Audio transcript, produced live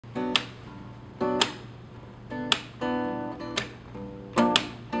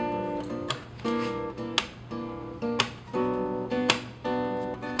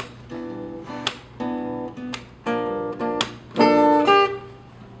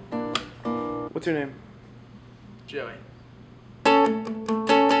What's your name? Joey.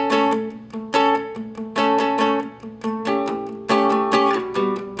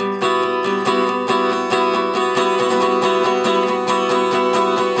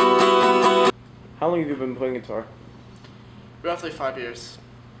 How long have you been playing guitar? Roughly 5 years.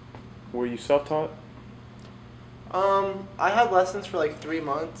 Were you self-taught? I had lessons for like 3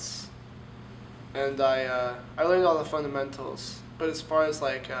 months, and I learned all the fundamentals. But as far as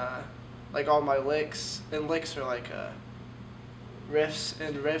like all my licks, and licks are like riffs,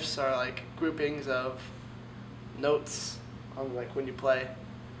 and riffs are like groupings of notes on like when you play.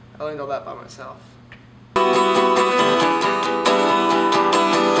 I learned all that by myself.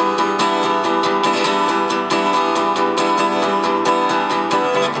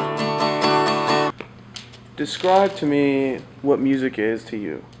 Describe to me what music is to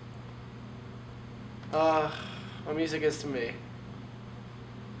you. What music is to me?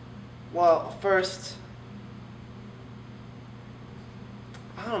 Well, first,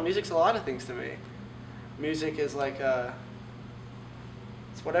 I don't know, music's a lot of things to me. Music is like, it's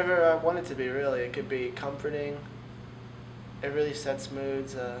whatever I want it to be, really. It could be comforting. It really sets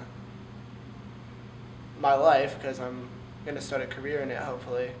moods. My life, because I'm going to start a career in it,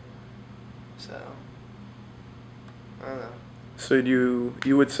 hopefully. So, I don't know. So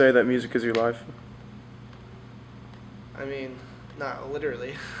you would say that music is your life? I mean, not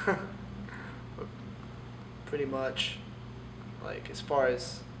literally, but pretty much. Like, as far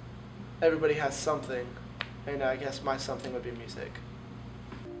as everybody has something, and I guess my something would be music.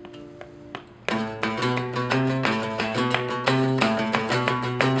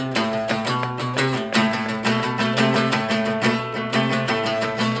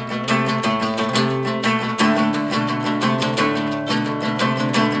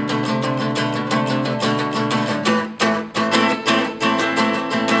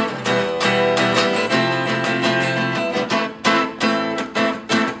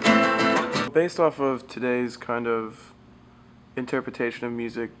 Based off of today's kind of interpretation of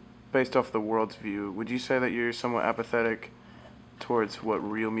music, based off the world's view, would you say that you're somewhat apathetic towards what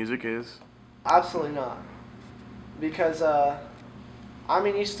real music is? Absolutely not. Because, I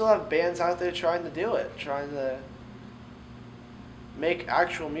mean, you still have bands out there trying to do it, trying to make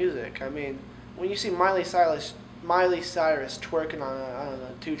actual music. I mean, when you see Miley Cyrus twerking on, I don't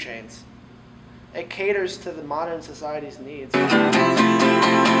know, 2 Chainz, it caters to the modern society's needs.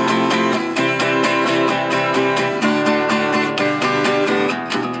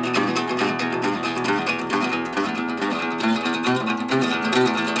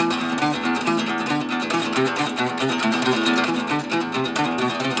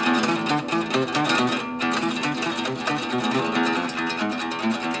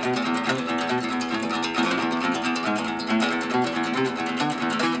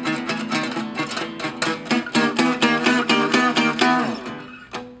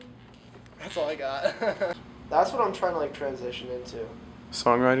 That's all I got. That's what I'm trying to like transition into.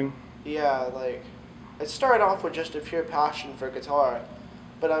 Songwriting? Yeah, like, it started off with just a pure passion for guitar,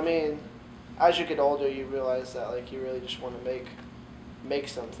 but I mean, as you get older, you realize that like you really just want to make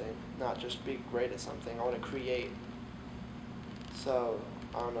something, not just be great at something. I want to create. So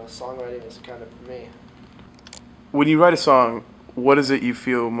I don't know, songwriting is kind of for me. When you write a song, what is it you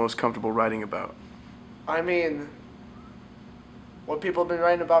feel most comfortable writing about? I mean, what people have been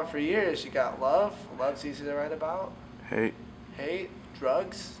writing about for years. You got love. Love's easy to write about. Hate? Hate.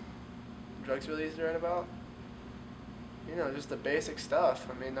 Drugs. Drugs really easy to write about. You know, just the basic stuff.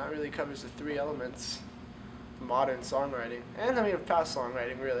 I mean, that really covers the 3 elements of modern songwriting. And, I mean, past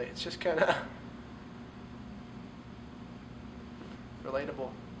songwriting, really. It's just kind of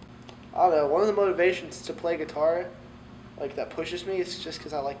relatable. I don't know. One of the motivations to play guitar, like, that pushes me is just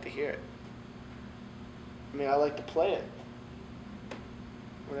because I like to hear it. I mean, I like to play it.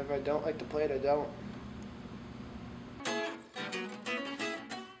 Whenever I don't like to play it, I don't.